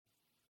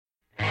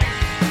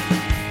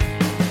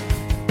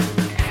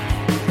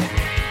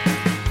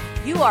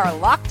are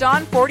Locked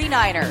On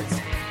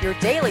 49ers, your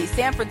daily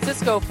San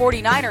Francisco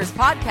 49ers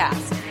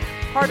podcast,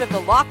 part of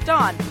the Locked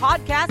On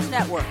Podcast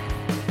Network,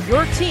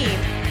 your team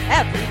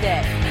every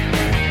day.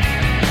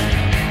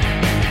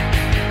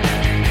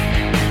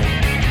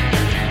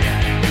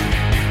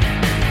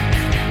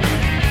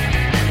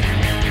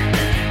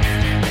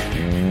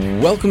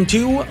 Welcome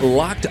to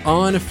Locked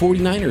On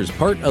 49ers,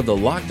 part of the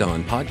Locked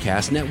On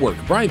Podcast Network.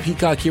 Brian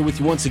Peacock here with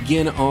you once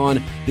again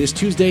on this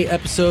Tuesday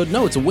episode.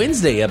 No, it's a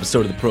Wednesday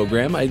episode of the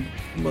program. I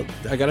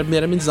got to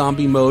admit, I'm in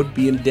zombie mode,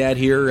 being a dad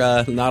here,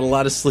 not a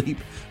lot of sleep.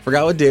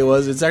 Forgot what day it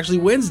was. It's actually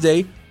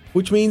Wednesday,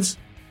 which means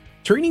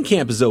training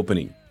camp is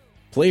opening.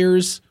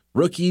 Players,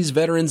 rookies,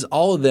 veterans,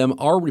 all of them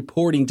are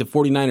reporting to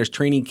 49ers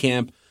training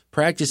camp.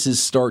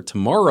 Practices start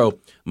tomorrow.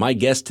 My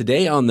guest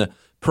today on the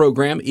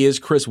program is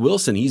Chris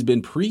Wilson. He's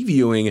been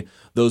previewing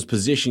those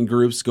position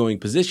groups, going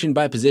position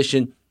by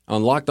position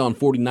on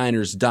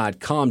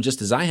LockedOn49ers.com,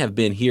 just as I have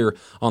been here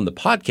on the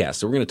podcast.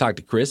 So we're going to talk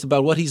to Chris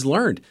about what he's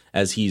learned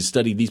as he's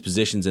studied these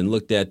positions and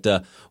looked at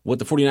what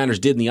the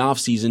 49ers did in the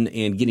offseason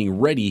and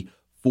getting ready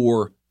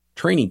for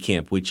training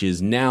camp, which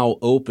is now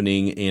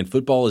opening, and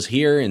football is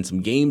here, and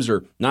some games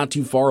are not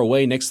too far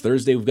away. Next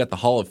Thursday, we've got the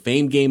Hall of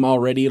Fame game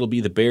already. It'll be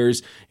the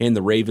Bears and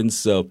the Ravens.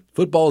 So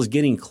football is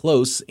getting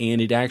close,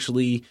 and it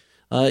actually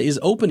is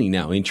opening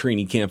now in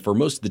training camp for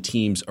most of the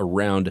teams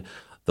around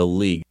the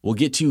league. We'll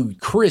get to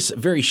Chris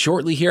very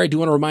shortly here. I do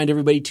want to remind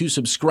everybody to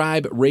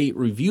subscribe, rate,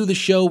 review the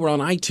show. We're on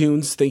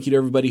iTunes. Thank you to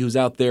everybody who's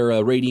out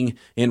there rating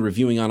and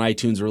reviewing on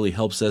iTunes. It really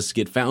helps us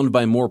get found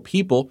by more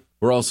people.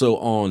 We're also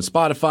on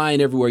Spotify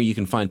and everywhere you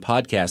can find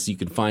podcasts. You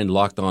can find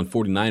Locked On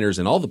 49ers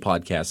and all the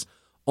podcasts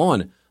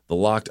on the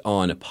Locked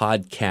On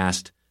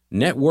Podcast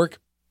Network.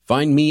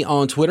 Find me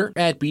on Twitter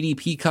at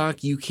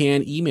BDPeacock. You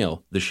can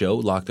email the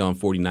show,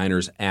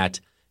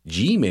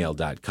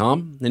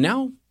 lockedon49ers@gmail.com. And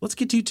now, let's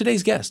get to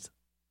today's guest.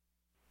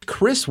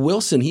 Chris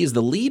Wilson, he is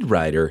the lead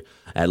writer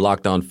at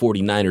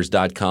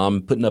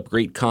LockedOn49ers.com, putting up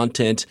great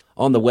content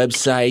on the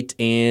website.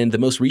 And the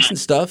most recent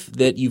stuff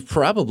that you've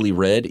probably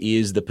read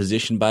is the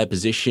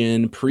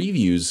position-by-position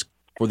previews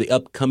for the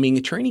upcoming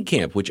training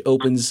camp, which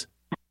opens,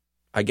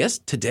 I guess,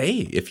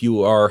 today. If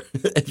you're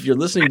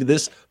listening to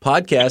this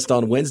podcast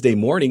on Wednesday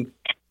morning,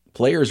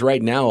 players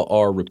right now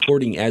are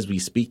reporting as we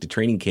speak to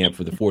training camp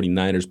for the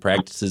 49ers.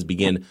 Practices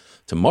begin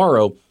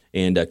tomorrow,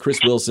 and Chris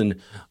Wilson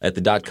at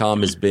the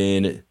 .com has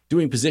been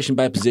doing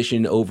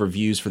position-by-position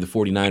overviews for the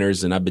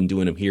 49ers, and I've been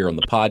doing them here on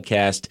the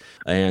podcast.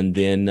 And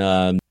then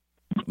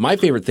my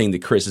favorite thing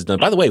that Chris has done,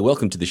 by the way,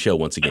 welcome to the show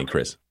once again,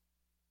 Chris.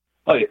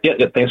 Oh, yeah,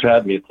 thanks for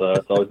having me.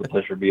 It's always a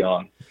pleasure to be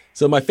on.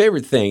 So my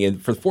favorite thing,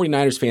 and for the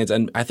 49ers fans,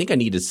 and I think I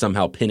need to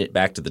somehow pin it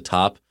back to the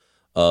top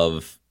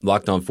of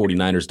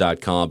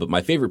LockedOn49ers.com, but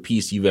my favorite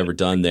piece you've ever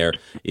done there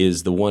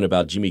is the one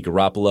about Jimmy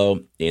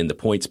Garoppolo and the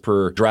points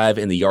per drive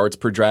and the yards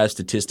per drive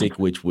statistic,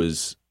 which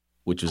was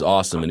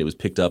awesome, and it was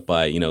picked up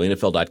by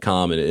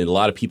NFL.com, and a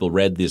lot of people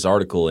read this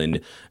article,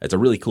 and it's a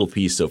really cool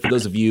piece. So for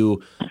those of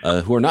you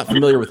who are not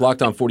familiar with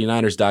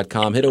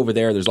LockedOn49ers.com, head over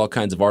there. There's all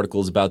kinds of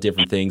articles about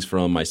different things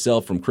from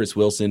myself, from Chris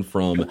Wilson,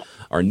 from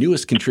our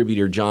newest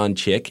contributor, John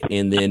Chick,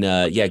 and then,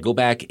 go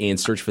back and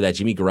search for that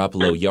Jimmy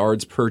Garoppolo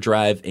yards per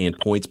drive and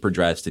points per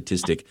drive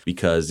statistic,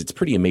 because it's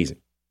pretty amazing.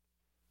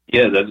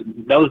 Yeah,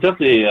 that was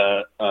definitely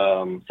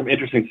some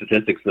interesting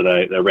statistics that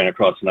I ran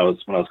across when I was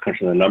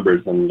crunching the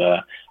numbers, and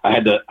I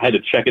had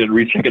to check it and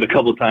recheck it a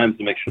couple of times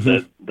to make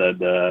sure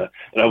that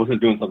I wasn't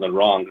doing something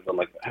wrong. Because I'm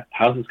like,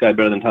 how's this guy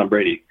better than Tom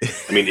Brady?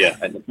 I mean, yeah,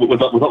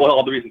 with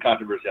all the recent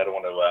controversy, I don't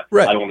want to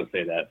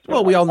say that. So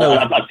well, we all know.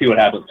 I'll see what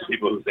happens to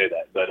people who say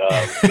that, but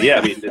yeah,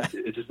 I mean,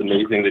 it's just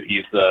amazing that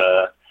he's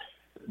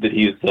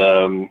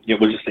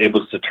was just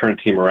able to turn a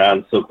team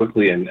around so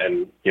quickly and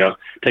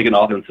take an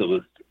offense that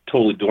was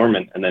totally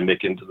dormant and then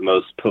make it into the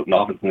most potent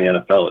offense in the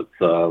NFL. It's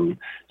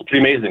pretty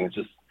amazing. It's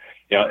just,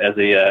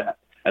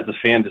 as a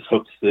fan, just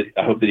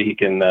I hope that he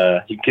can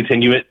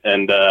continue it,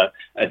 and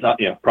it's not,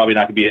 probably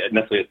not going to be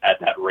necessarily at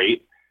that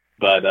rate,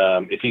 but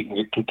if he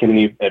can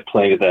continue at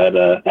playing at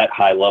that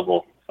high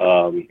level,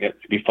 it'd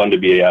be fun to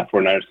be a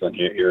 49ers fan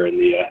here in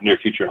the near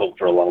future, hope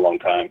for a long, long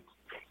time.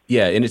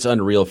 Yeah, and it's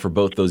unreal for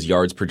both those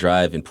yards per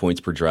drive and points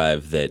per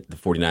drive that the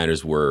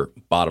 49ers were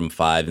bottom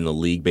 5 in the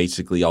league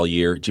basically all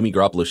year. Jimmy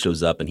Garoppolo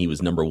shows up, and he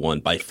was number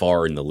 1 by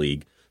far in the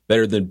league.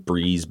 Better than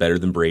Breeze, better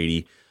than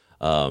Brady.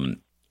 And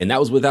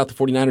that was without the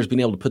 49ers being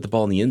able to put the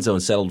ball in the end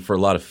zone, settled for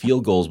a lot of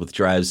field goals with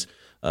drives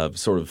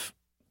sort of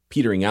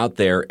petering out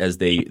there as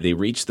they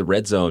reached the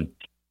red zone.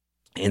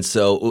 And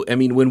so, I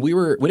mean, when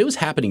it was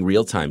happening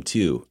real time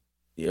too,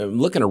 I'm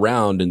looking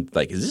around and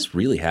like, is this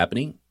really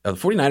happening? The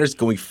 49ers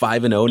going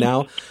 5-0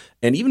 now.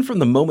 And even from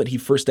the moment he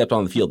first stepped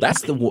on the field,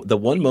 that's the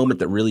one moment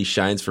that really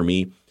shines for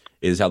me,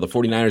 is how the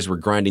 49ers were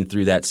grinding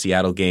through that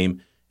Seattle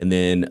game. And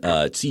then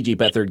C.J.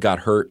 Beathard got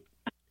hurt,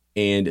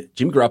 and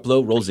Jimmy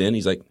Garoppolo rolls in.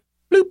 He's like,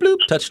 bloop,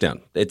 bloop,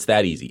 touchdown. It's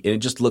that easy. And it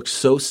just looked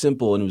so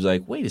simple, and it was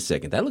like, wait a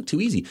second, that looked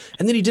too easy.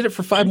 And then he did it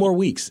for 5 more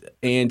weeks.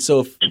 And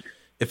so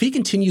if he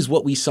continues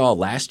what we saw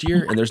last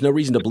year, and there's no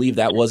reason to believe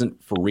that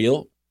wasn't for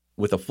real,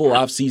 with a full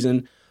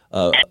offseason,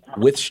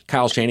 with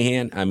Kyle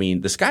Shanahan, I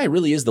mean, the sky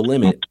really is the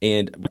limit.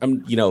 And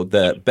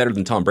the better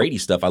than Tom Brady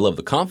stuff. I love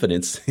the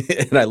confidence,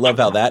 and I love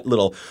how that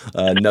little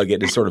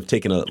nugget is sort of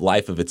taken a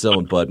life of its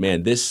own. But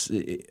man, this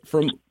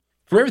from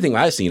everything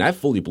I've seen, I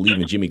fully believe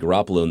in Jimmy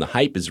Garoppolo, and the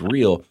hype is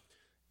real.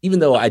 Even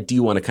though I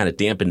do want to kind of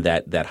dampen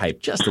that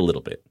hype just a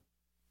little bit.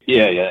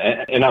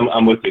 Yeah, and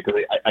I'm with you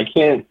because I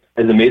can't.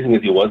 As amazing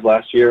as he was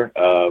last year,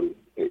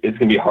 it's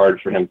going to be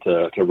hard for him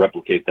to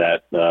replicate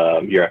that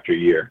year after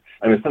year.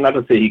 I mean, it's not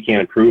to say he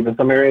can't improve in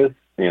some areas.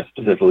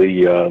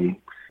 Specifically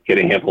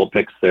getting a handful of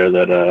picks there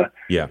that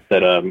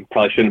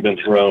probably shouldn't have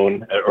been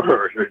thrown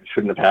or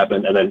shouldn't have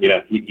happened, and then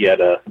he had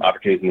some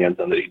opportunities in the end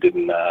zone that he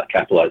didn't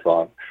capitalize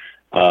on.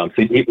 So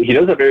he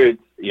does have areas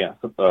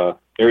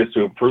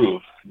to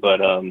improve,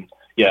 but I'm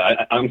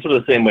sort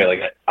of the same way.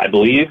 Like I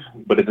believe,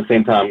 but at the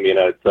same time,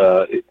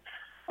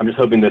 I'm just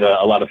hoping that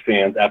a lot of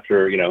fans,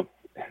 after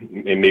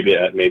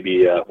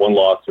maybe one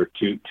loss or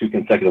two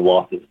consecutive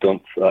losses,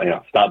 don't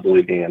stop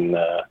believing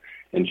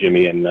in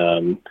Jimmy. And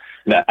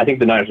I think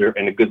the Niners are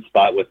in a good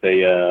spot with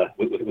a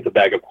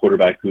backup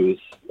quarterback who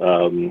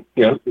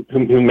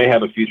may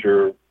have a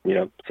future,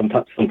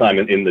 sometime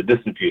in the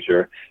distant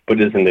future,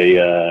 but isn't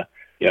a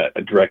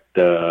direct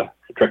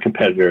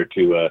competitor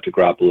to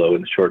Garoppolo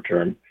in the short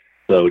term.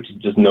 So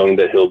just knowing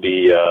that he'll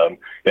be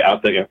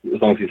out there,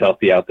 as long as he's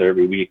healthy, out there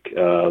every week,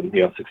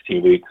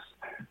 16 weeks,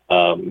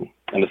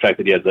 and the fact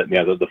that he has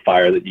the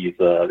fire that he's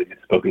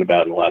spoken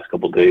about in the last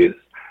couple of days.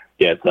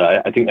 Yeah,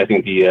 I think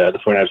the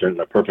 49ers are in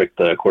a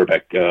perfect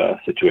quarterback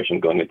situation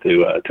going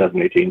into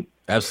 2018.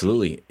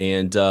 Absolutely.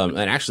 And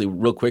actually,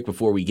 real quick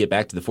before we get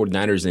back to the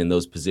 49ers and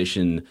those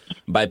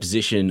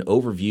position-by-position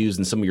overviews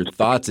and some of your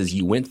thoughts as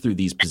you went through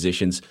these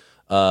positions,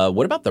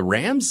 what about the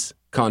Rams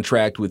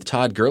contract with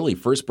Todd Gurley?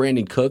 First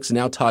Brandon Cooks,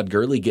 now Todd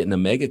Gurley getting a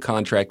mega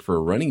contract for a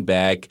running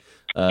back.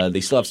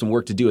 They still have some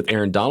work to do with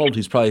Aaron Donald,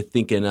 who's probably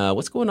thinking,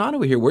 what's going on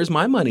over here? Where's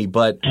my money?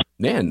 But,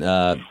 man,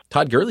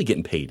 Todd Gurley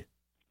getting paid.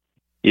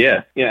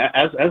 Yeah.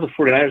 As a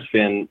 49ers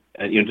fan,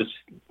 just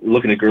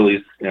looking at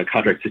Gurley's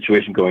contract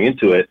situation going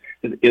into it,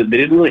 they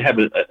didn't really have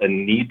a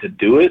need to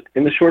do it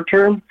in the short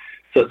term.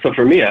 So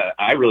for me,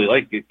 I really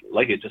like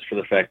it just for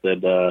the fact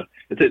that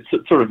it's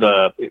sort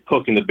of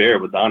poking the bear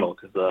with Donald,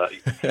 because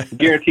I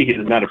guarantee he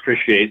does not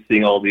appreciate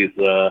seeing all these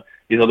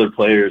other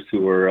players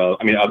who are.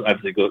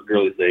 Obviously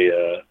Gurley's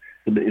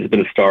has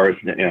been a star,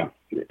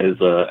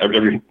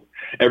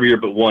 every year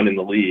but one in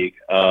the league.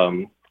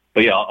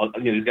 But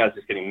these guys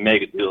just getting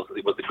mega deals.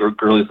 What the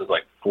Gurley's is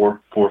like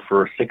 4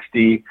 for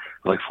 60,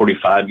 like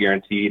 45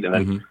 guaranteed, and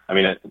then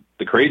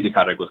the crazy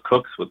contract with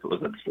Cooks was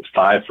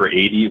 5 for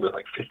 80 with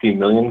like 15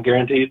 million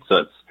guaranteed.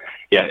 So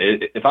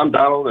if I'm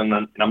Donald and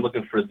I'm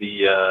looking for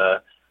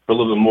a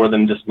little bit more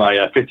than just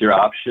my fifth-year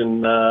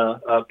option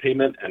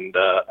payment, and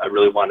I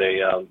really want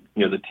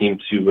the team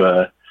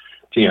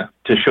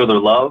to show their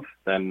love,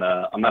 then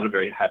I'm not a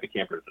very happy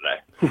camper today.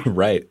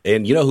 Right.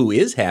 And who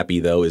is happy,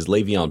 though, is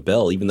Le'Veon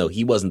Bell. Even though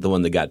he wasn't the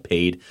one that got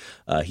paid,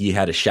 he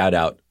had a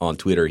shout-out on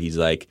Twitter. He's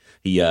like,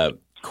 he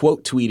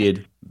quote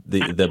tweeted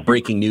the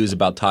breaking news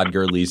about Todd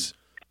Gurley's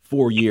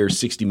 4-year,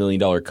 $60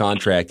 million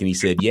contract, and he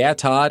said, "Yeah,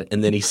 Todd,"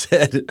 and then he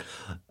said,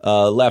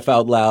 laugh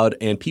out loud,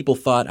 and people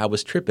thought I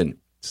was tripping.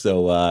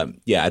 So,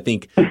 I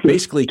think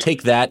basically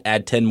take that,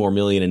 add 10 more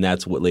million, and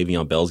that's what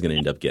Le'Veon Bell's going to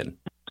end up getting.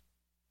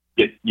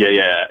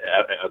 Yeah,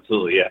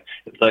 absolutely. Yeah,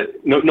 it's like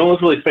no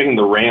one's really expecting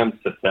the Rams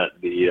to set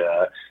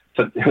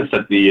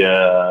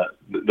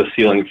the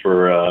ceiling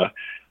for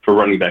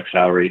running back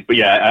salary.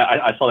 But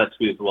I saw that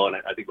tweet as well, and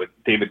I think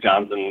David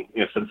Johnson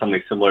said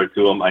something similar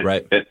to him.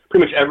 Right.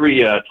 Pretty much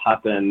every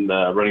top end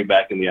running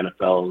back in the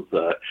NFL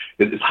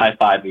is high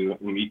fiving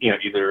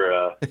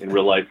either in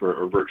real life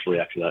or virtually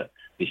after that.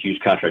 The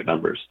huge contract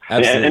numbers.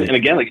 Absolutely. And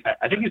again, like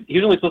I think he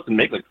was only supposed to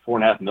make like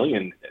 $4.5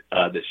 million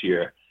this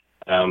year.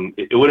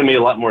 It would have made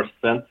a lot more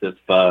sense if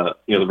the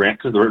Rams,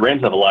 because the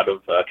Rams have a lot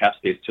of cap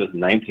space in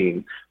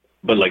 2019,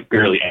 but like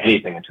barely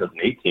anything in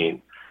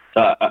 2018.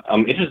 So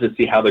I'm interested to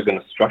see how they're going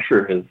to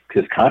structure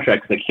his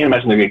contract, because I can't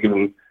imagine they're going to give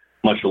him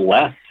much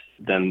less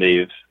than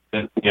they're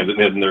going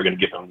to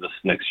give him this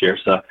next year.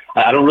 So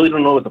I don't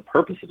know what the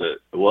purpose of it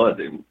was.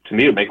 To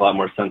me, it would make a lot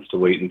more sense to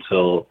wait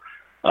until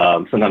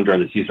sometime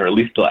during the season, or at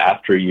least till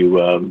after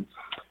you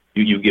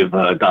give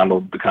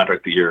Donald the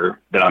contract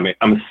that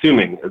I'm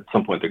assuming at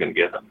some point they're going to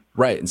give him.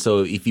 Right, and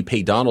so if you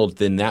pay Donald,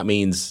 then that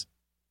means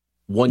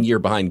 1 year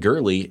behind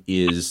Gurley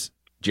is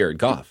Jared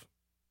Goff.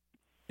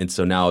 And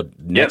so now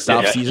next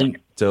offseason,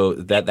 so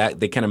that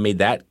they kind of made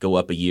that go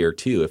up a year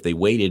too. If they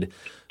waited,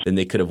 then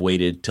they could have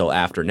waited till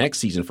after next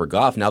season for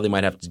Goff. Now they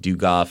might have to do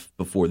Goff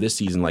before this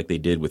season like they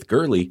did with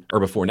Gurley, or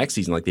before next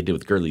season like they did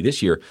with Gurley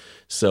this year.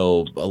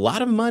 So a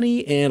lot of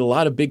money and a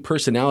lot of big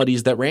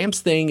personalities. That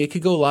Rams thing, it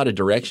could go a lot of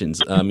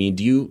directions.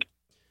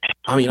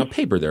 On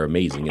paper they're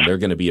amazing and they're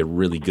going to be a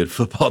really good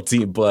football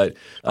team. But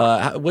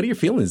what are your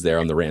feelings there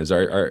on the Rams?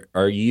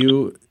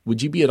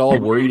 Would you be at all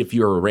worried if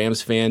you were a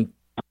Rams fan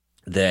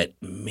that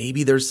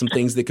maybe there's some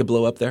things that could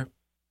blow up there?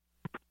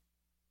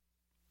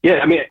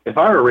 Yeah, if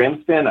I were a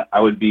Rams fan, I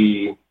would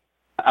be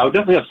I would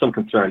definitely have some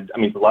concern. I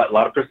mean, a lot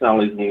of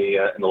personalities in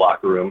the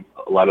locker room,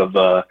 a lot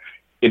of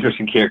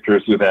interesting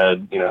characters who've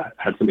had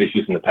some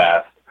issues in the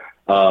past.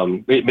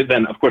 But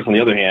then, of course, on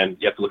the other hand,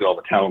 you have to look at all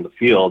the talent on the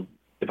field.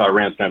 If I were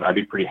Rams fan, I'd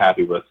be pretty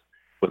happy with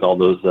all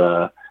those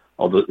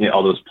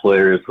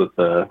players with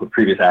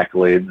previous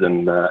accolades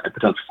and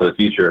potential for the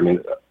future. I mean,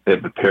 they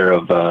have a pair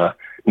of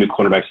new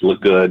cornerbacks who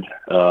look good.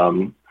 I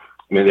mean,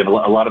 they have a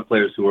lot of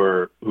players who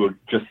are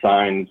just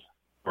signed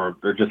or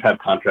just have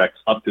contracts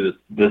up to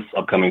this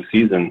upcoming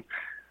season.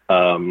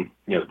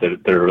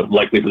 They're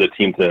likely for the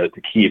team to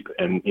keep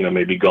and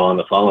maybe go on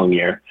the following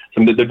year.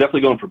 So they're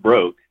definitely going for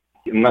broke.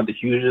 I'm not the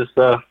hugest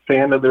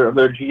fan of their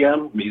GM. I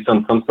mean, he's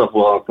done some stuff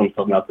well, some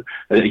stuff not.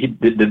 He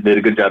did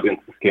a good job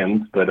against the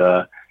Skins,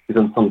 but he's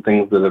done some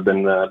things that have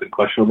been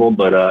questionable.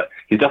 But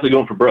he's definitely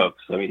going for broke.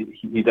 So, I mean,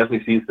 he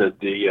definitely sees that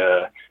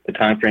the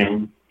time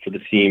frame for the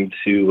team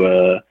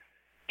to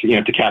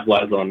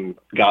capitalize on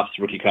Goff's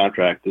rookie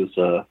contract is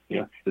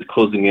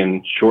closing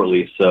in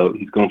shortly. So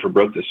he's going for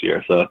broke this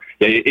year. So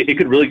yeah, it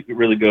could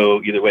really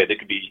go either way. They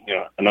could be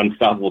an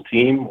unstoppable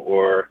team,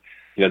 or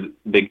they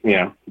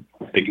get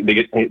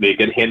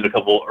handed a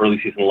couple early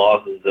season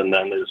losses, and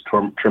then there's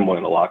turmoil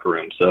in the locker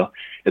room. So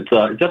it's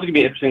definitely gonna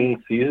be an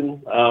interesting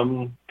season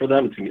for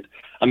them.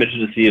 I'm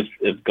interested to see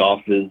if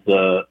Goff is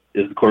the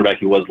quarterback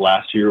he was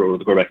last year or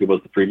the quarterback he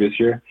was the previous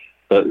year.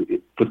 But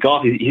with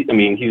Goff, I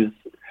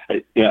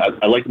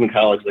liked him in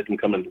college. I liked him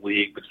coming into the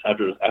league, but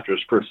after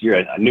his first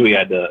year, I knew he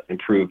had to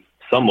improve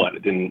somewhat. I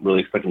didn't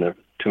really expect him to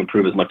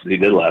improve as much as he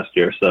did last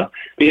year. So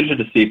be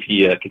interested to see if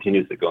he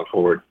continues it going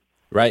forward.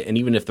 Right, and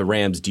even if the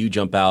Rams do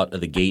jump out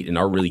of the gate and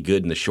are really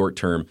good in the short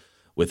term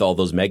with all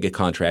those mega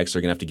contracts,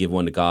 they're going to have to give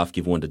one to Goff,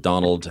 give one to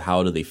Donald.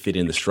 How do they fit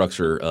in the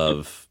structure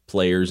of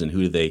players, and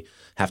who do they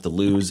have to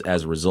lose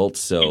as a result?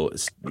 So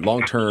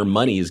long-term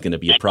money is going to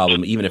be a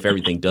problem, even if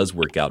everything does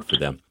work out for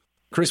them.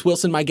 Chris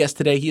Wilson, my guest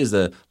today, he is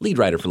the lead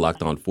writer for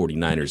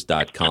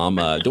LockedOn49ers.com.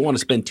 Don't want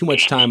to spend too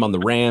much time on the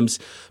Rams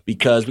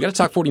because we got to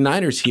talk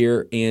 49ers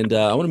here, and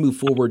I want to move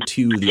forward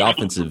to the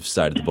offensive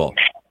side of the ball.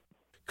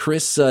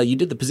 Chris, you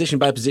did the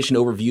position-by-position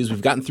overviews.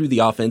 We've gotten through the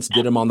offense,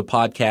 did them on the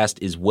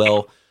podcast as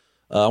well.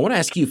 I want to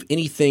ask you if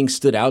anything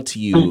stood out to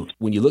you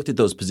when you looked at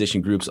those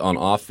position groups on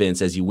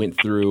offense as you went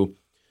through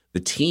the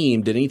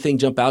team. Did anything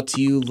jump out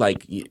to you,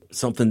 like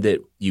something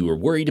that you were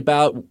worried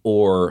about,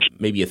 or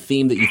maybe a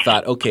theme that you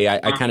thought, okay,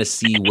 I kind of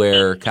see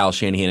where Kyle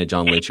Shanahan and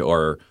John Lynch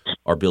are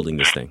building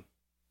this thing?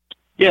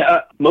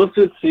 Yeah, most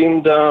of it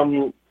seemed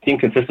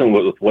consistent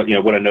with what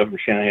I know from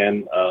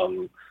Shanahan.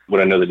 What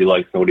I know that he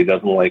likes and what he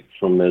doesn't like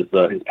from his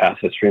past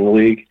history in the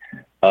league.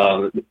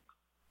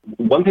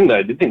 One thing that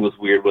I did think was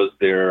weird was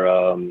they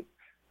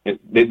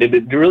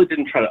really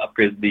didn't try to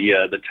upgrade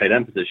the tight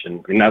end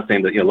position. I'm not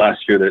saying that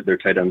last year their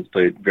tight ends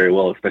played very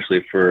well, especially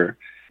for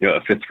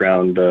a fifth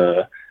round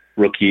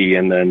rookie,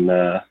 and then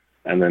the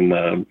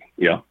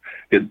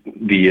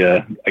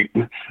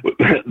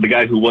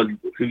guy who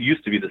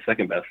used to be the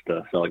second best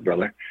Selleck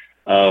brother.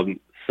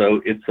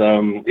 So it's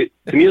to me it's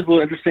a little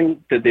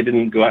interesting that they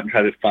didn't go out and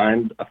try to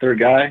find a third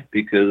guy,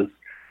 because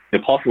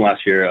Paulson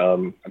last year I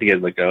think he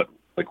had like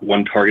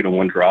one target and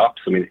one drop.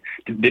 So I mean,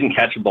 didn't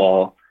catch a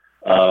ball.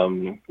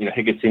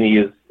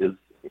 Higginson is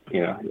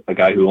a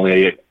guy who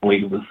only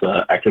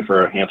was active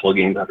for a handful of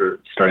games after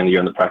starting the year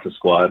in the practice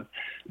squad.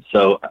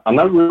 So I'm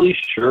not really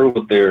sure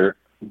what they're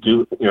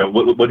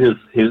what his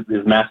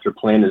master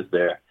plan is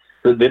there.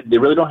 So they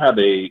really don't have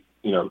a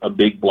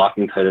big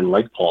blocking tight end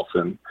like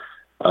Paulson.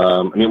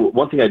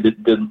 One thing I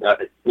did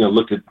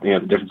looked at the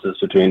differences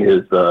between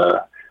his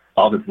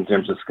offense in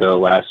San Francisco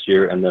last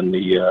year and then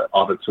the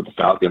offense with the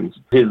Falcons.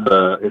 His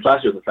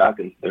last year with the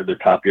Falcons, they're their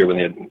top year when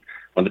they had one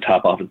of the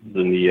top offenses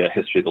in the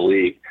history of the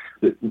league.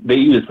 They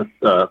used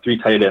three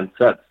tight end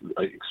sets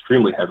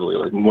extremely heavily,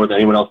 more than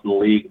anyone else in the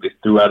league. They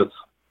threw out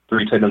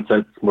three tight end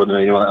sets more than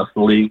anyone else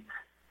in the league.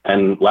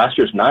 And last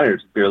year's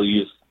Niners barely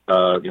used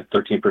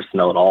 13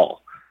 personnel at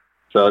all.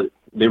 So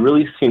they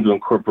really seem to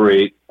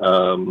incorporate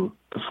the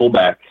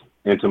fullback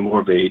into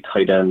more of a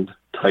tight end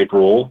type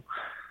role.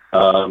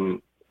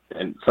 And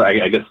so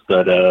I guess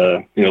that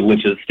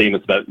Lynch's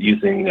statements about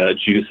using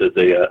Juice as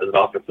an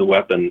offensive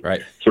weapon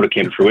sort of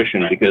came to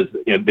fruition, because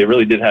they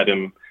really did have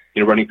him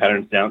running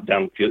patterns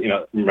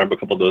downfield. Remember a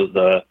couple of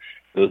those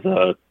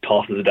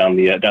tosses down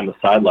the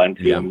sideline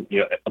to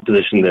a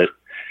position that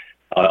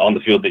on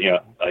the field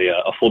that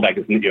a fullback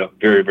is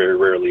very, very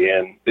rarely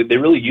in. They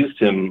really used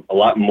him a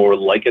lot more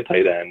like a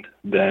tight end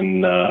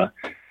than other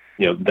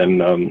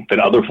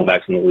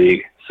fullbacks in the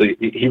league. So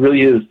he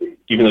really is,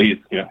 even though he's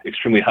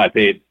extremely high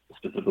paid,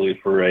 specifically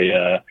for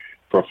a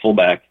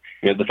fullback.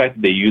 The fact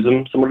that they use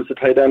him somewhat as a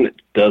tight end, it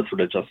does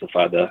sort of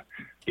justify the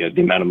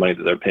amount of money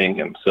that they're paying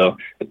him. So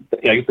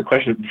I guess the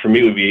question for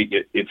me would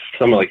be, if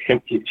someone like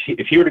him,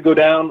 if he were to go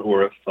down,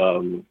 or if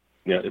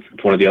if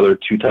one of the other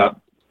two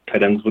top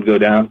tight ends would go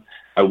down,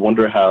 I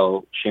wonder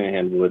how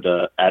Shanahan would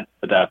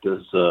adapt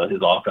his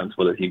offense,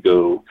 whether he'd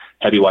go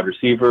heavy wide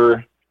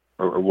receiver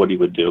or what he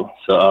would do.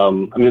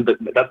 So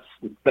that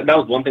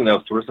was one thing that I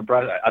was sort of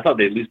surprised. I thought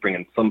they'd at least bring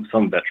in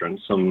some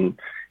veterans, some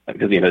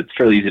because it's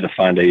fairly easy to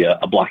find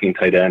a blocking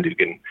tight end who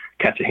can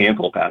catch a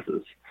handful of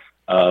passes.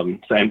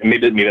 And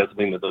maybe that's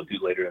something that they'll do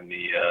later in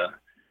the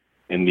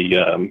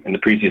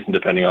preseason,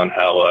 depending on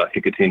how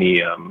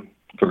Hikutini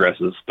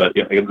progresses. But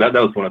that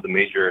was one of the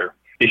major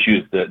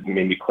issues that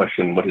made me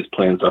question what his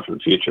plans are for the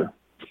future.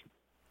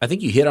 I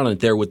think you hit on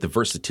it there with the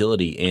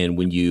versatility, and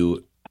when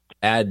you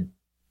add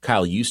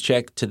Kyle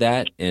Juszczyk to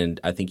that, and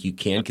I think you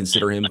can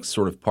consider him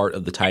sort of part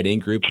of the tight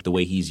end group, the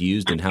way he's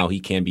used and how he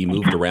can be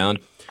moved around.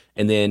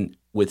 And then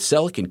with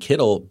Celek and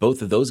Kittle,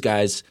 both of those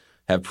guys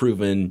have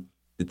proven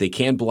that they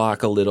can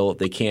block a little,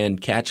 they can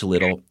catch a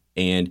little.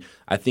 And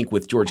I think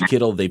with George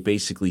Kittle, they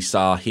basically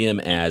saw him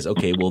as,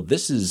 okay, well,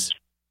 this is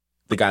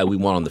the guy we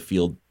want on the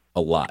field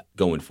a lot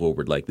going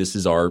forward. Like, this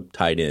is our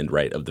tight end,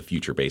 right, of the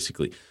future,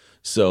 basically.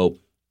 So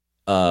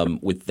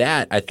with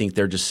that, I think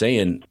they're just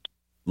saying,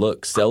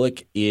 look,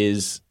 Celek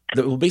is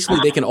basically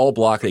they can all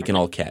block, they can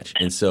all catch.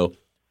 And so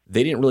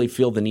they didn't really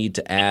feel the need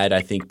to add,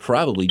 I think,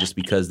 probably just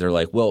because they're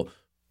like, well,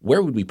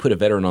 where would we put a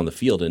veteran on the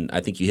field? And I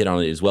think you hit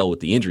on it as well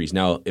with the injuries.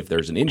 Now, if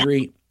there's an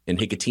injury and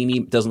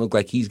Hikutini doesn't look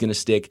like he's going to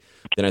stick,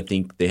 then I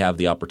think they have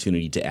the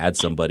opportunity to add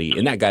somebody.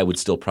 And that guy would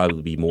still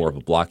probably be more of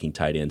a blocking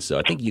tight end. So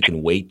I think you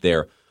can wait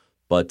there.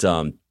 But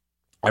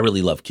I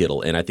really love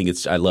Kittle, and I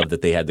love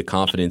that they had the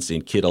confidence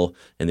in Kittle,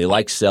 and they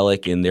like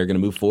Celek, and they're going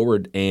to move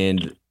forward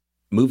and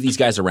move these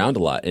guys around a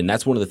lot. And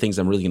that's one of the things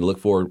I'm really going to look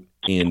for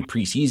in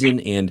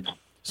preseason, and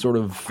sort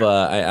of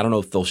I don't know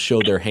if they'll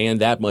show their hand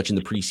that much in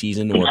the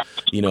preseason or,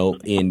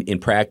 in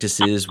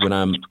practices when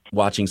I'm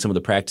watching some of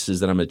the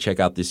practices that I'm going to check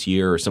out this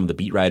year, or some of the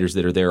beat writers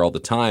that are there all the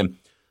time,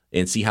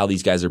 and see how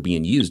these guys are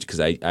being used, because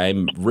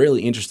I'm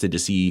really interested to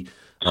see,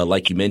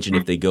 like you mentioned,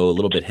 if they go a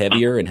little bit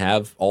heavier and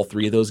have all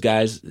three of those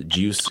guys,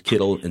 Juice,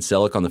 Kittle, and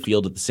Celek, on the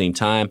field at the same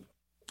time,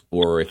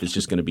 or if it's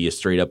just going to be a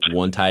straight-up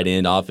one tight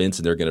end offense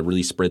and they're going to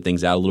really spread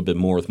things out a little bit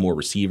more with more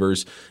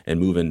receivers and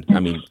moving. I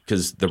mean,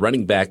 because the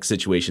running back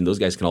situation, those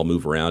guys can all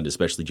move around,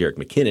 especially Jerick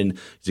McKinnon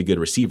is a good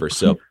receiver.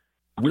 So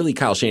really,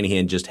 Kyle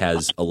Shanahan just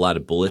has a lot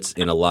of bullets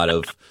and a lot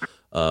of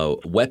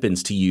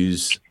weapons to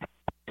use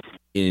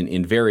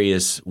in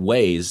various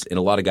ways, and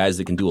a lot of guys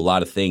that can do a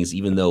lot of things,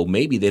 even though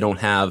maybe they don't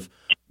have,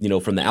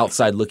 from the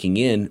outside looking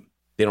in,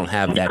 they don't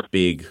have that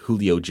big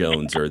Julio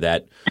Jones or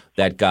that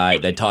guy,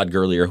 that Todd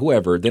Gurley or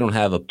whoever. They don't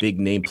have a big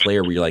name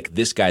player where you're like,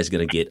 this guy's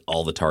going to get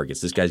all the targets.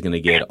 This guy's going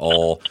to get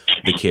all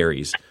the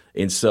carries.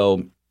 And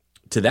so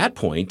to that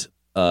point,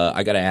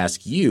 I got to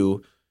ask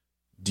you,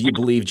 do you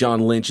believe John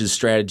Lynch's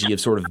strategy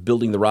of sort of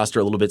building the roster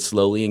a little bit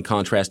slowly in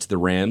contrast to the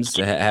Rams,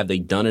 have they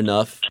done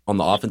enough on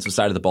the offensive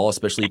side of the ball,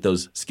 especially at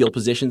those skill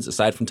positions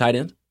aside from tight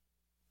end?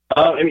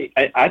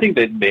 I think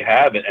that they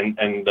have it,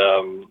 and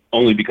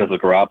only because of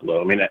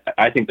Garoppolo. I mean,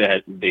 I think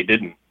that they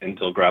didn't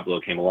until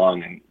Garoppolo came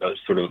along, and that was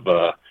sort of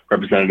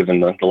representative in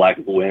the lack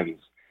of wins.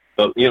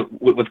 But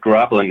with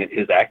Garoppolo and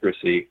his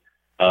accuracy,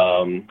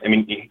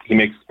 he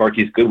makes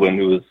Marquise Goodwin,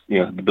 who was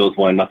the Bills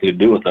wanted nothing to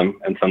do with him,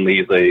 and suddenly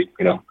he's a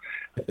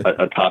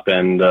top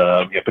end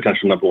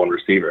potential number one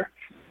receiver.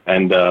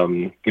 And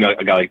a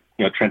guy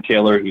like Trent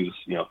Taylor, who's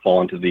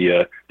fallen to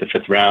the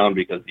fifth round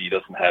because he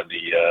doesn't have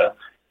the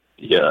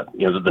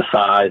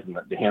size and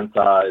the hand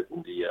size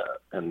and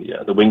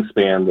the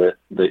wingspan that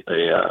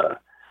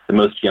the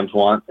most GMs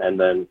want, and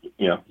then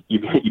you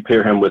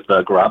pair him with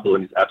Garoppolo,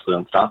 and he's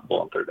absolutely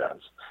unstoppable on third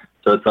downs.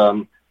 So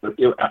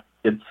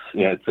it's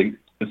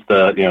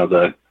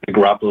the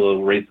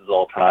Garoppolo raises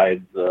all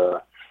tides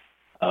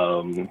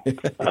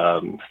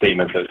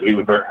statement that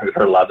we've heard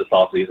a lot this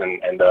offseason,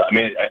 and I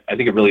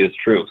think it really is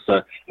true.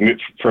 So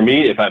for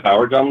me, if I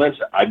were John Lynch,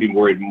 I'd be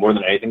worried more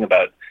than anything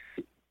about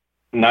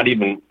not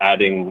even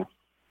adding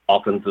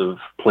offensive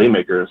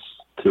playmakers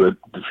to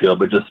the field,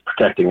 but just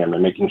protecting him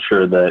and making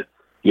sure that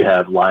you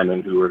have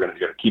linemen who are going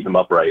to keep him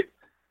upright.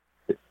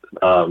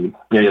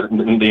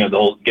 The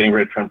whole getting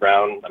rid of Trent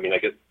Brown. I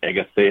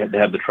guess they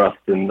have the trust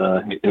in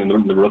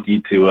the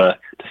rookie to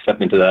step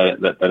into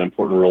that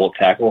important role of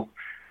tackle.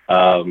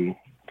 That's going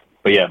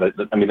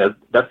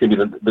to be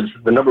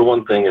the number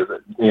one thing is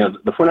that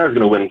the 49ers are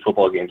going to win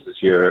football games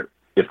this year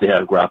if they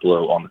have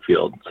Garoppolo on the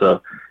field.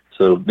 So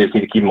they just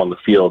need to keep him on the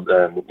field.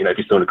 And, if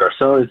he's throwing to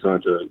Garcon, he's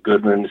throwing to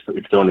Goodman, if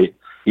he's throwing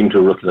even to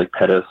a rookie like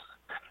Pettis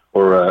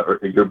or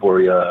your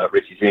boy,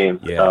 Richie James.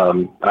 Yeah.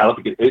 I don't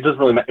think it doesn't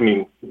really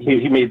matter.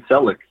 He made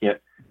Celek.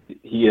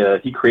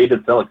 He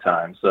created Celek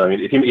time. So,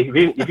 if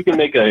you can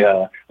make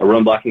a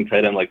run blocking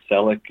tight end like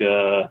Celek,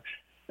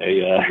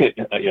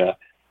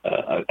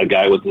 a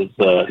guy with his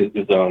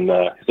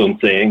own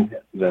saying,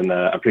 then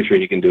I'm pretty sure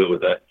he can do it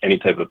with any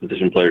type of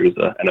position player who's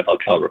an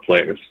NFL caliber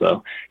player.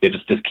 So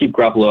just keep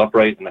Garoppolo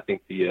upright, and I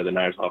think the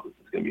Niners offense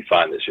is going to be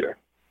fine this year.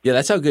 Yeah,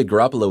 that's how good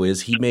Garoppolo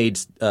is. He made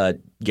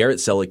Garrett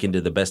Celek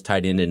into the best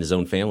tight end in his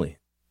own family.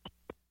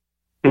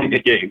 Yeah,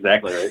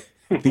 exactly right.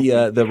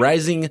 The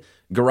rising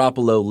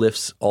Garoppolo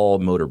lifts all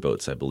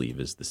motorboats, I believe,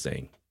 is the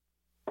saying.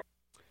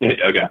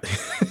 Okay.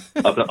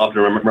 I'll have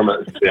to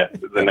remember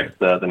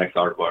the next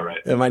article, right?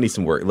 It might need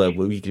some work.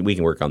 We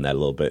can work on that a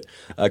little bit.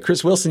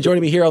 Chris Wilson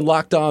joining me here on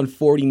Locked On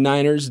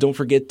 49ers. Don't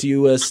forget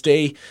to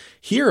stay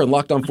here on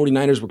Locked On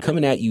 49ers. We're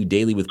coming at you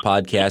daily with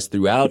podcasts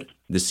throughout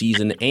the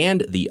season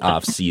and the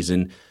off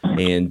season.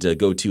 And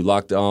go to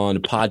Locked On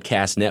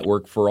Podcast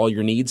Network for all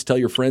your needs. Tell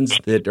your friends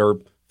that are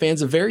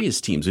fans of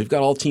various teams. We've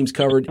got all teams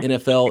covered: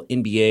 NFL,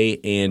 NBA,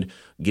 and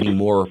getting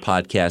more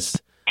podcasts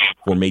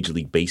for Major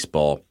League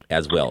Baseball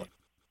as well.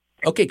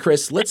 Okay,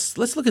 Chris, let's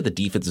look at the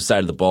defensive side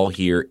of the ball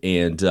here.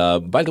 And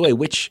by the way,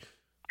 we're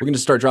going to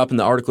start dropping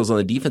the articles on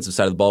the defensive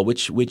side of the ball.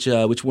 Which one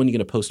are you going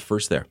to post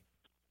first there?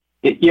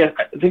 Yeah,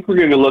 I think we're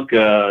going to look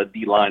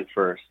D-line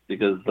first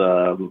because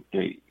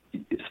you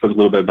spoke a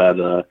little bit about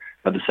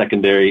the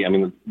secondary. I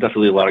mean,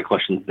 definitely a lot of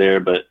questions there,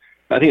 but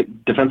I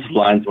think defensive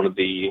line is one of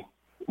the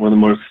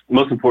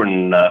most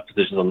important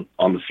positions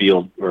on the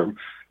field, or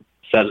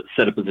set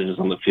of positions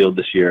on the field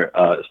this year,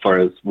 as far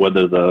as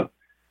whether the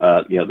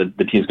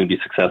team's going to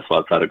be successful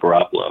outside of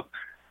Garoppolo.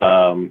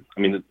 I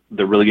mean,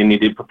 they're really going to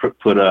need to put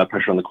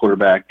pressure on the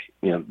quarterback.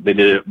 They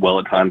did it well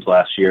at times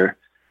last year.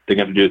 They're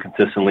going to have to do it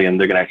consistently, and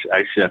they're going to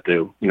actually have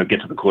to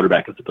get to the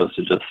quarterback as opposed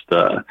to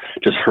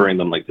just hurrying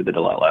them like they did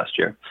a lot last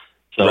year.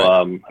 So,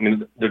 right. I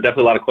mean, there are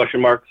definitely a lot of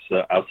question marks.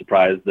 I was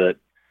surprised that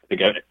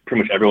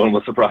pretty much everyone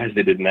was surprised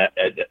they didn't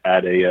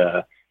add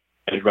a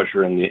edge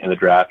rusher in the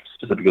draft,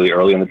 specifically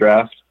early in the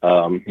draft.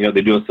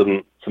 They do have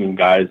some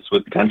guys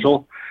with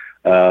potential,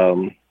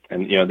 and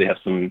they have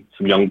some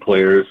young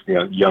players,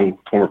 young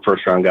former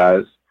first round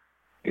guys.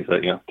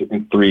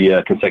 In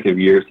 3 consecutive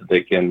years that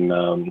they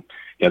can.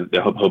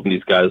 They're hoping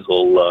these guys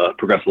will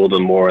progress a little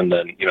bit more, and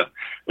then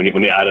when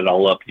you add it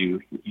all up,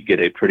 you get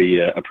a pretty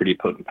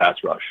potent pass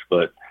rush.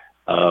 But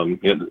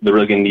they're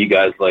really going to need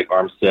guys like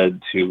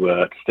Armstead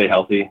to stay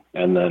healthy,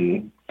 and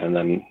then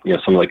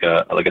someone like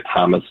a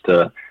Thomas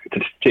to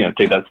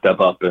take that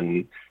step up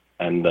and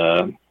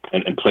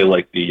play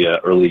like the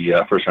early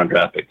first round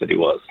draft pick that he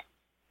was.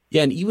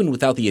 Yeah, and even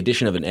without the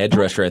addition of an edge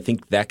rusher, I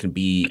think that can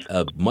be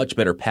a much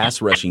better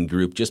pass rushing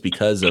group just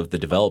because of the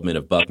development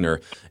of Buckner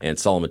and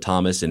Solomon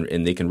Thomas,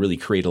 and they can really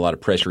create a lot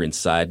of pressure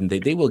inside, and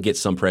they will get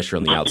some pressure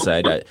on the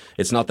outside.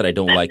 It's not that I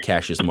don't like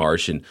Cassius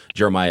Marsh and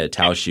Jeremiah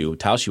Taushu.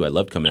 Taushu I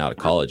loved coming out of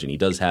college, and he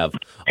does have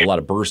a lot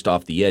of burst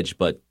off the edge,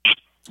 but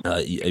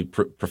I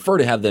prefer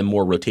to have them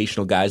more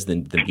rotational guys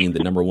than being the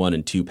number 1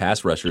 and 2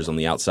 pass rushers on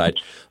the outside,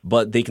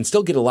 but they can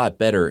still get a lot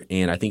better,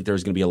 and I think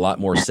there's going to be a lot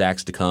more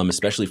sacks to come,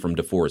 especially from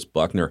DeForest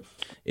Buckner.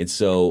 And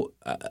so,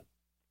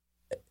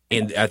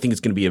 and I think it's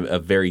going to be a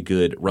very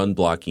good run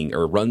blocking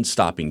or run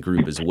stopping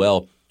group as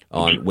well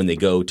on when they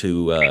go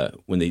to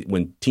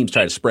when teams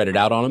try to spread it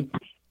out on them.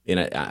 And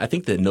I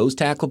think the nose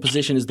tackle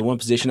position is the one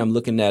position I'm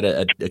looking at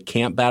a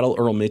camp battle.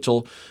 Earl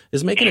Mitchell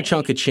is making a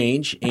chunk of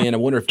change, and I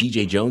wonder if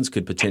DJ Jones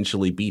could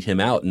potentially beat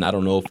him out. And I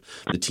don't know if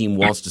the team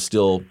wants to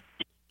still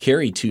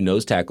carry 2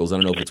 nose tackles. I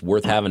don't know if it's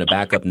worth having a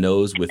backup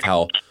nose with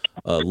how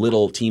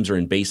little teams are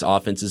in base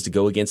offenses to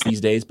go against these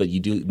days, but you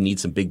do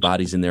need some big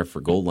bodies in there for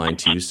goal line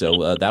too.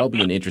 So that'll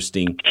be an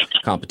interesting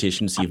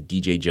competition to see if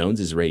DJ Jones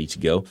is ready to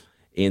go.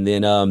 And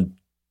then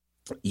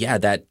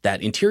that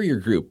interior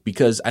group,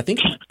 because I think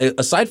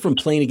aside from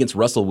playing against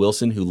Russell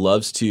Wilson, who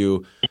loves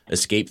to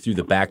escape through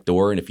the back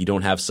door, and if you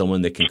don't have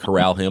someone that can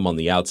corral him on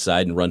the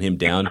outside and run him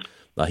down,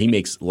 he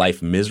makes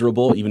life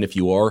miserable, even if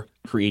you are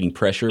creating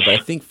pressure. But I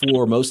think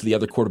for most of the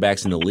other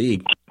quarterbacks in the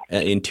league,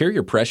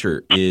 interior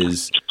pressure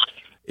is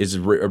a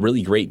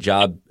really great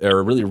job, or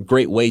a really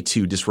great way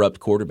to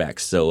disrupt quarterbacks.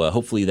 So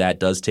hopefully that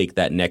does take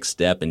that next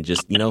step and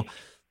just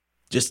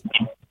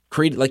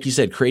create, like you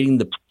said,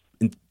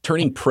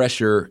 turning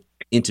pressure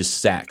into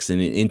sacks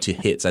and into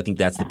hits. I think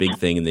that's the big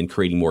thing, and then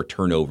creating more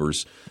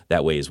turnovers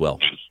that way as well.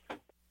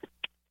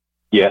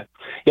 Yeah,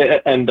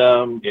 and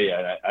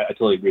I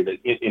totally agree that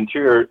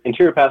interior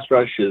pass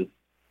rush is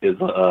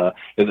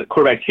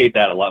quarterbacks hate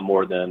that a lot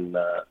more than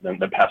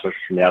pass rushers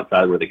from the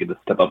outside, where they get to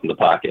step up in the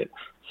pocket.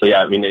 So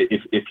yeah, I mean,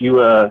 if you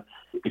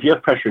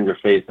have pressure in your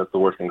face, that's the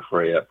worst thing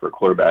for a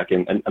quarterback.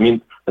 And I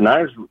mean, the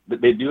Niners,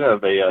 they do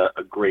have a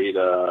great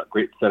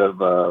set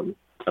of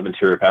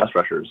interior pass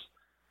rushers.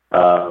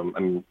 I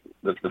mean,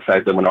 the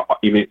fact that when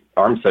even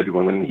Armstead,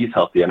 when he's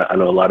healthy, and I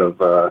know a lot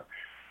of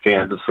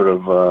fans have sort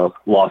of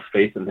lost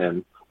faith in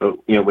him, but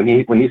when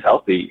he's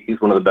healthy, he's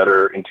one of the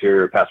better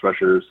interior pass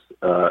rushers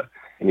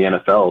in the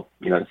NFL.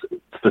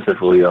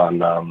 Specifically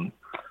on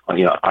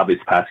obvious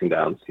passing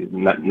downs. He's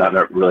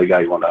not really a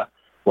guy you want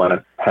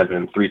to have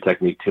him 3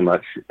 technique too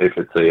much if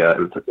it's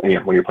when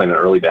you're playing an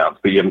early downs.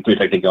 But you have him 3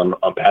 technique on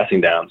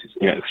passing downs.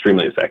 He's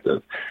extremely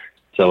effective.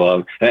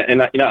 So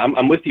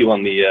I'm with you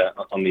on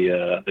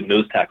the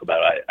nose tackle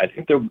battle. I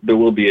think there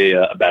will be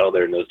a battle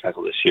there in nose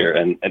tackle this year,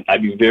 and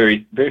I'd be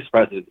very, very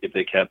surprised if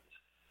they kept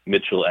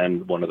Mitchell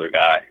and one other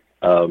guy.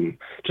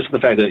 Just the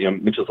fact that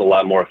Mitchell's a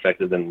lot more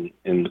effective in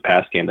the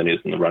pass game than he is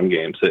in the run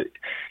game. So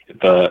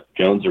if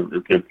Jones, or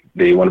if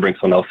they want to bring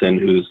someone else in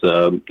who's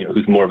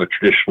more of a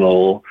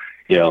traditional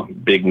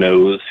big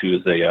nose,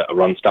 who's a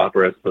run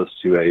stopper as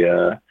opposed to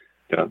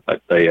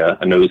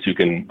a nose who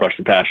can rush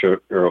the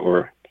passer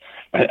or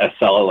as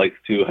Salah likes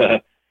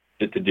to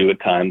do at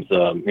times,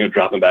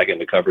 dropping back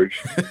into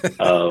coverage.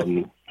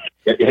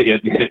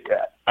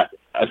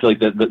 I feel like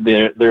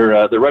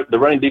the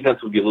running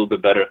defense would be a little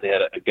bit better if they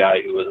had a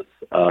guy who was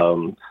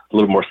a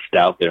little more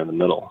stout there in the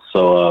middle.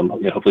 So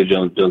hopefully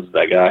Jones is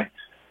that guy.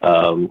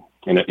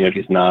 If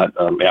he's not,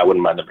 I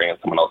wouldn't mind them bringing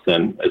someone else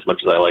in. As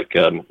much as I like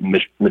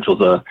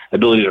Mitchell's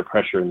ability to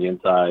pressure in the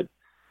inside.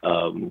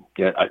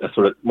 I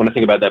sort of, when I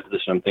think about that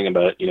position, I'm thinking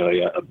about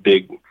a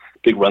big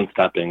run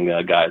stopping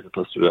guy as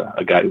opposed to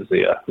a guy who's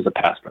a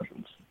pass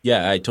presence.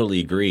 Yeah, I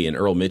totally agree. And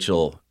Earl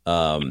Mitchell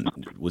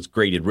was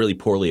graded really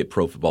poorly at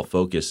Pro Football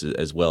Focus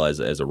as well as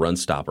a run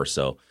stopper.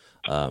 So,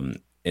 and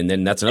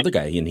then that's another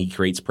guy, and he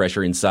creates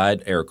pressure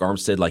inside. Eric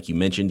Armstead, like you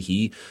mentioned,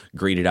 he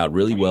graded out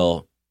really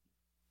well,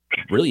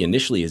 really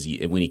initially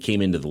when he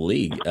came into the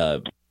league.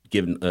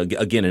 Given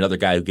again, another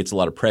guy who gets a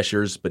lot of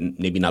pressures, but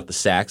maybe not the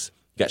sacks.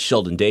 You got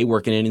Sheldon Day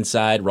working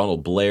inside.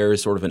 Ronald Blair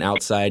is sort of an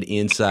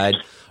inside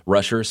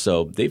rusher.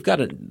 So they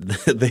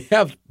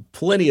have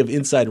plenty of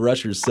inside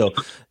rushers. So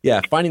yeah,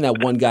 finding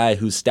that one guy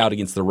who's stout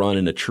against the run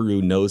and a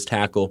true nose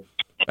tackle,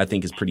 I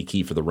think is pretty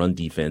key for the run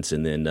defense.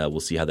 And then we'll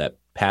see how that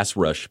pass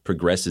rush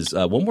progresses.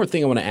 One more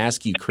thing I want to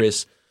ask you,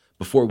 Chris,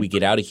 before we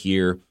get out of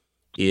here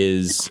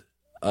is,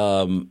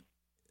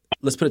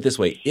 let's put it this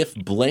way. If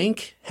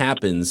blank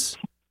happens,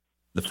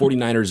 the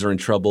 49ers are in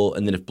trouble,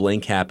 and then if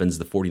blank happens,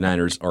 the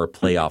 49ers are a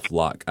playoff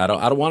lock. I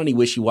don't want any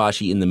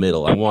wishy-washy in the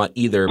middle. I want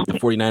either the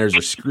 49ers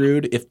are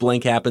screwed if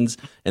blank happens,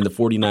 and the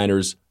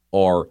 49ers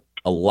are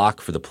a lock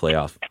for the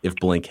playoff if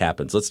blank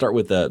happens. Let's start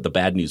with the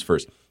bad news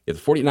first.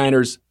 If the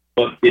 49ers...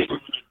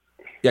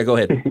 Yeah, go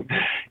ahead.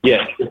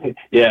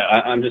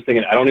 I'm just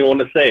thinking, I don't even want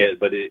to say it,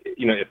 but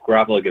if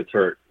Garoppolo gets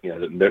hurt,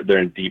 they're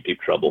in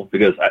deep trouble,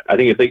 because I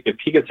think if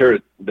he gets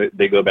hurt,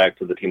 they go back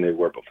to the team they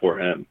were before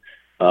him.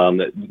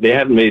 They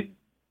haven't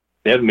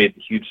made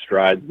huge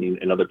strides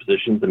in other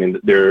positions. I mean,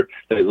 they're,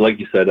 like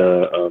you said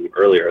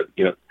earlier.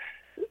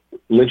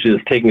 Lynch is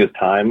taking his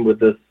time with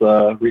this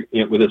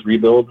with this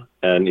rebuild,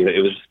 and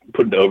it was just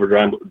put into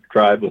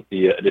overdrive with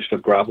the addition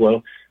of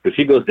Garoppolo. But if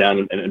he goes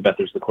down and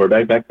Beathard's the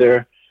quarterback back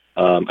there,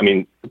 it'll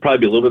probably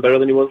be a little bit better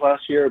than he was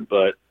last year.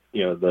 But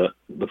the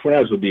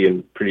 49ers would be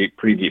in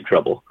pretty deep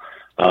trouble.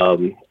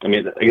 I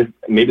guess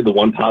maybe the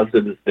one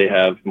positive is they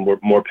have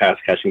more pass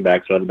catching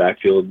backs out of the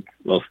backfield,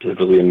 most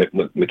specifically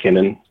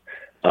McKinnon,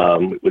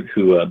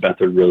 who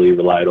Beathard really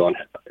relied on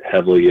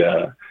heavily.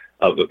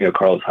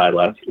 Carlos Hyde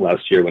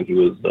last year when he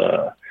was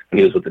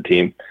with the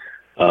team.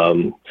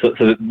 So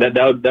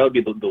that would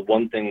be the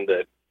one thing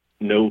that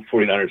no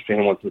 49ers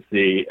fan wants to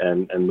see,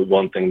 and the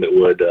one thing that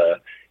would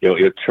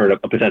turn a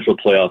potential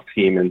playoff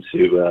team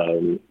into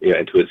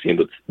a team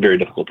that's very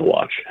difficult to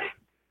watch.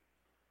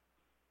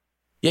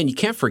 Yeah, and you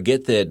can't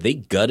forget that they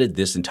gutted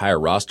this entire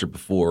roster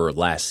before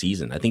last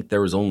season. I think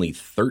there was only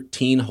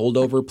 13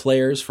 holdover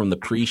players from the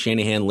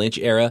pre-Shanahan Lynch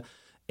era,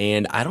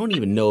 and I don't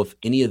even know if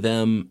any of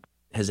them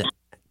has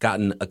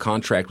gotten a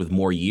contract with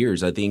more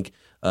years. I think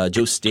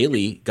Joe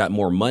Staley got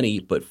more money,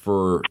 but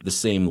for the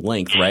same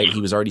length, right? He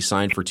was already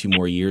signed for 2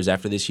 more years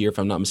after this year, if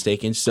I'm not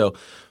mistaken. So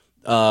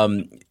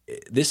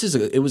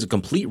it was a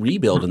complete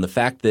rebuild, and the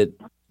fact that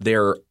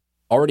they're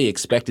already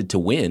expected to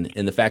win,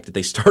 and the fact that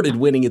they started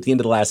winning at the end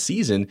of the last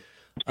season,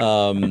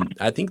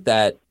 I think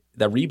that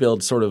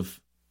rebuild sort of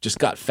just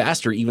got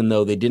faster, even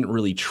though they didn't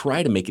really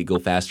try to make it go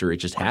faster. It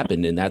just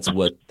happened, and that's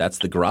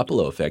the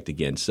Garoppolo effect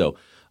again. So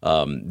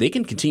they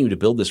can continue to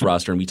build this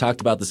roster, and we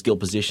talked about the skill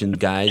position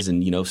guys,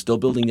 and still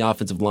building the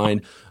offensive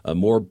line.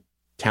 More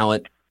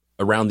talent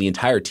around the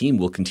entire team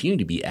will continue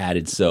to be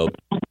added. So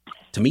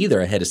to me,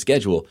 they're ahead of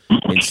schedule,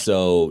 and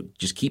so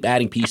just keep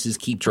adding pieces,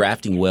 keep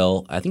drafting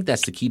well. I think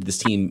that's the key to this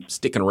team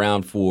sticking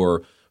around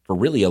for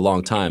really a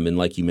long time, and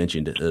like you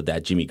mentioned,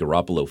 that Jimmy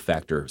Garoppolo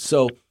factor.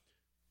 So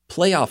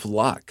playoff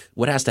lock,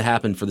 what has to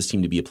happen for this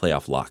team to be a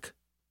playoff lock?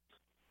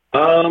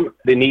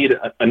 They need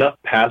enough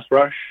pass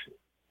rush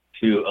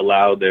to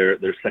allow their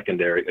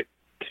secondary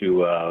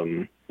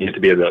to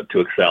be able to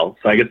excel.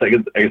 So I guess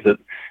that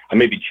I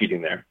may be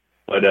cheating there,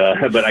 but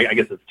I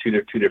guess it's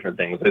two different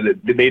things.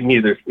 They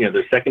need their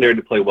secondary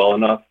to play well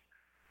enough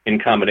in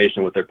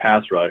combination with their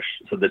pass rush,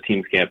 so the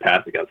teams can't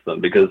pass against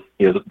them. Because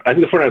I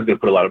think the 49ers are going to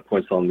put a lot of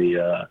points on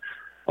the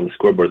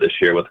scoreboard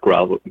this year with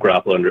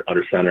Garoppolo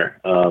under center.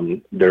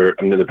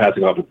 The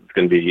passing offense is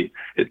going to be.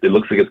 It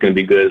looks like it's going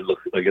to be good. It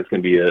looks like it's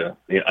going to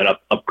be an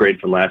upgrade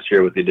from last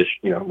year with the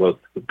addition, with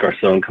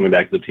Garcon coming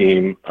back to the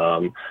team.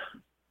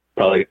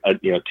 Probably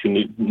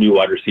 2 new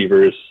wide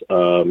receivers.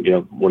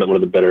 One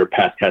of the better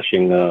pass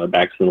catching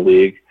backs in the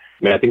league.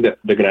 I think that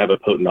they're going to have a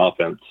potent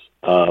offense.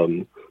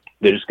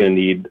 They're just going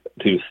to need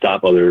to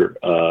stop other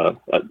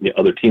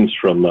teams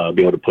from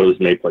being able to put as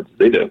many points as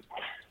they do.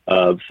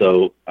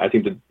 So I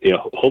think that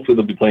hopefully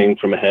they'll be playing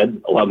from ahead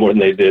a lot more than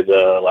they did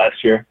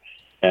last year.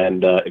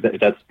 And if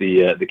that's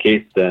the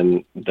case,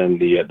 then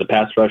the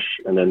pass rush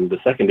and then the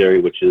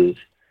secondary, which is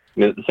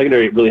the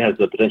secondary really has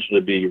the potential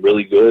to be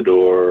really good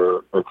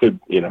or could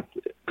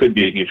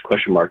be a huge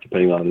question mark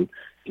depending on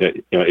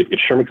if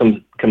Sherman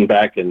comes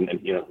back and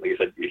like you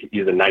said,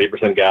 he's a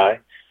 90%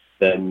 guy.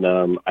 then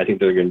I think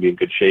they're going to be in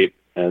good shape.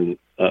 And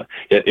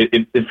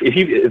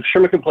if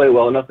Sherman can play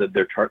well enough that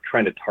they're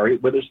trying to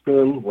target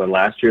Witherspoon, when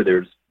last year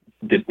there's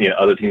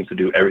other teams to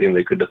do everything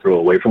they could to throw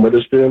away from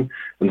Witherspoon,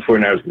 and the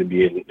 49ers are going to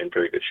be in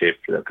very good shape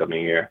for the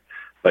upcoming year.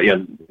 But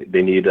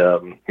they need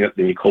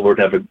Colbert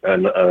to have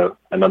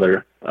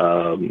another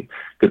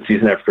good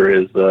season after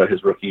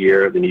his rookie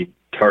year. They need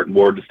Tart and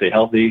Ward to stay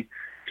healthy.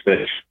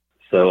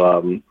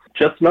 So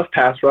just enough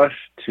pass rush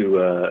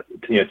to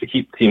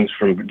keep teams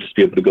from just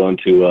be able to go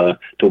into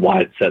to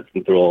wide sets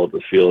and throw all over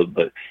the field.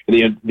 But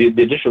the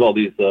addition of all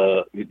these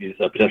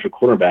potential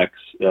cornerbacks,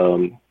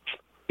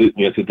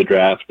 through the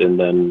draft and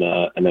then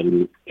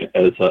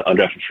as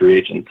undrafted free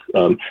agents,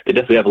 they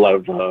definitely have a lot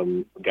of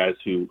guys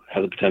who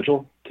have the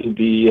potential to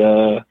be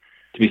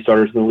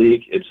starters in the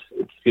league. It's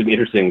going to be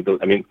interesting.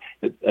 I mean,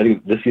 I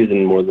think this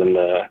season more than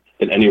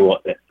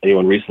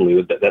anyone recently,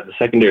 that the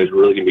secondary is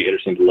really going to be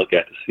interesting to look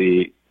at to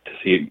see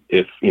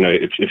if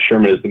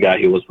Sherman is the guy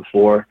he was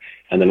before,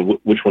 and then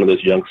which one of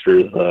those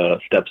youngsters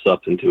steps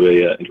up into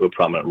a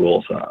prominent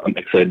role. So I'm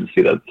excited to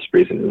see that this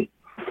preseason.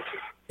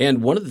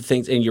 And one of the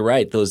things, and you're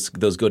right, those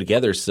go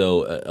together.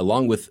 So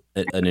along with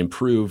an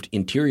improved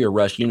interior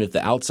rush, even if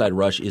the outside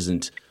rush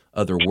isn't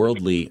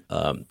otherworldly,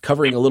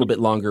 covering a little bit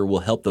longer will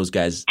help those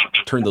guys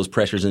turn those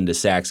pressures into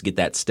sacks, get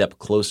that step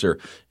closer,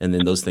 and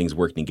then those things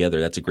working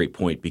together. That's a great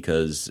point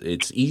because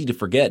it's easy to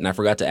forget, and I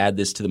forgot to add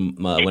this to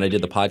when I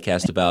did the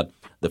podcast about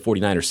the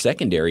 49ers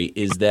secondary,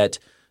 is that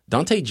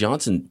Dante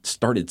Johnson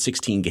started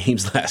 16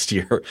 games last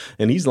year,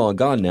 and he's long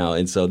gone now.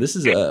 And so this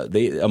is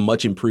a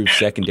much improved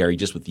secondary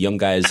just with young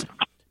guys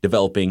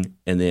developing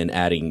and then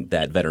adding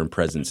that veteran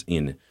presence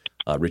in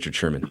Richard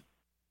Sherman.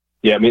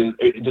 Yeah, I mean,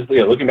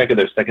 looking back at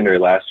their secondary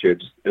last year,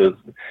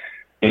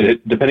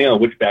 depending on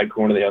which bad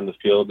corner they had in the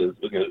field, it's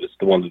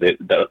the one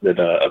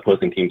that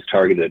opposing teams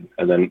targeted,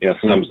 and then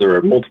sometimes there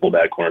were multiple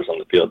bad corners on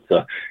the field.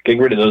 So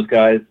getting rid of those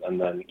guys, and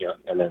then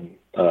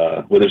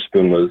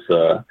Witherspoon was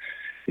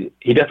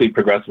he definitely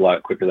progressed a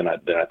lot quicker than I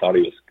thought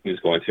he was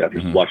going to after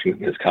watching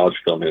his college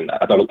film, and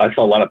I thought I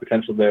saw a lot of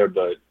potential there,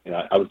 but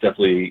I was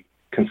definitely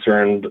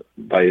concerned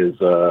by his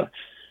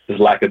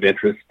lack of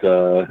interest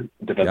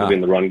defensively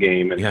in the run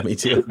game and me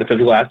too. The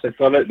physical aspects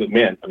of it. But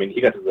man, I mean,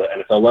 he got to the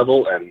NFL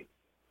level, and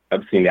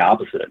I've seen the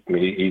opposite. I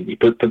mean, he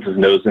puts his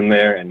nose in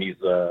there, and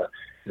he's a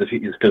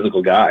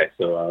physical guy.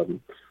 So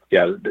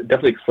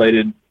definitely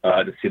excited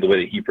to see the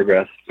way that he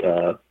progressed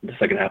the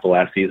second half of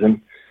last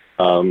season.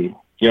 In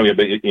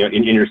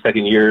your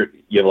second year,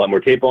 you have a lot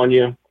more tape on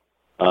you,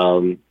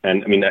 and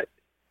I mean,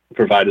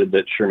 provided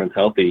that Sherman's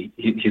healthy,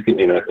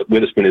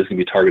 Witherspoon is going to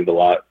be targeted a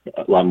lot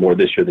more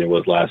this year than he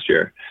was last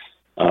year.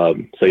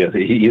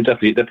 He's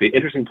definitely an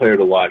interesting player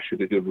to watch.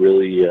 Who could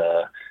really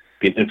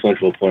be an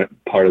influential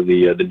part of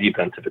the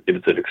defense if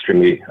it's an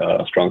extremely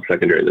strong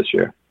secondary this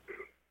year.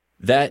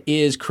 That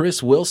is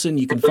Chris Wilson.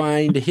 You can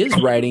find his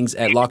writings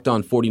at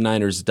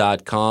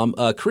LockedOn49ers.com.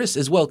 Chris,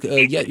 as well,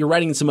 you're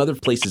writing in some other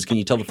places. Can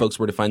you tell the folks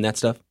where to find that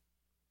stuff?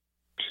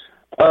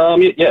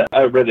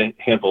 I've read a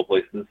handful of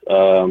places.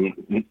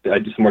 I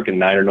do some work in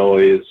Niner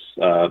Noise,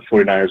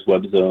 49ers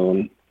Web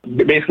Zone.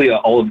 Basically,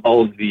 all of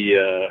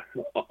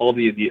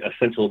the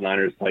essential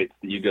Niners sites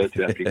that you go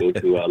to after you go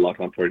to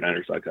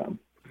LockedOn49ers.com.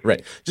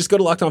 Right. Just go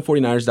to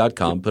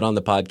LockedOn49ers.com, put on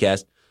the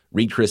podcast,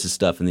 read Chris's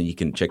stuff, and then you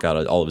can check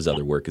out all of his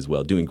other work as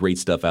well. Doing great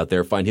stuff out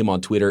there. Find him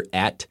on Twitter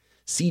at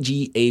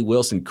CGA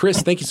Wilson.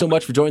 Chris, thank you so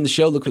much for joining the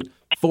show. Look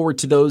forward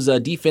to those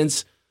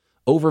defense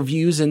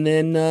overviews, and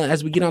then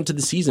as we get on to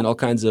the season, all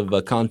kinds of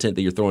content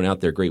that you're throwing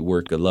out there. Great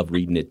work. I love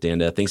reading it,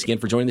 and thanks again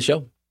for joining the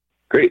show.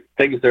 Great.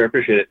 Thank you, sir. I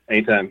appreciate it.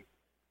 Anytime.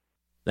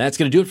 That's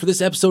going to do it for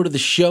this episode of the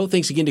show.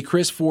 Thanks again to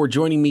Chris for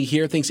joining me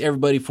here. Thanks,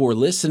 everybody, for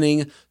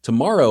listening.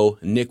 Tomorrow,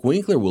 Nick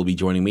Winkler will be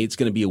joining me. It's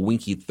going to be a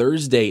Winky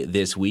Thursday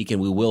this week,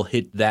 and we will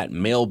hit that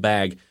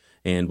mailbag,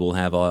 and we'll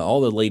have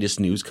all the latest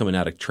news coming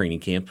out of training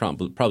camp.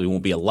 Probably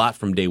won't be a lot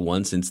from day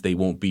one since they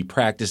won't be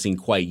practicing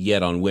quite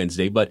yet on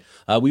Wednesday, but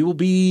we will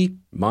be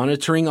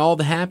monitoring all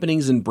the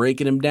happenings and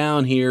breaking them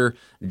down here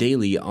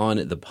daily on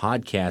the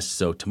podcast.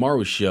 So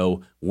tomorrow's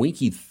show,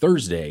 Winky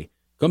Thursday.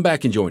 Come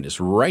back and join us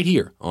right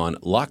here on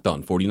Locked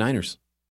On 49ers.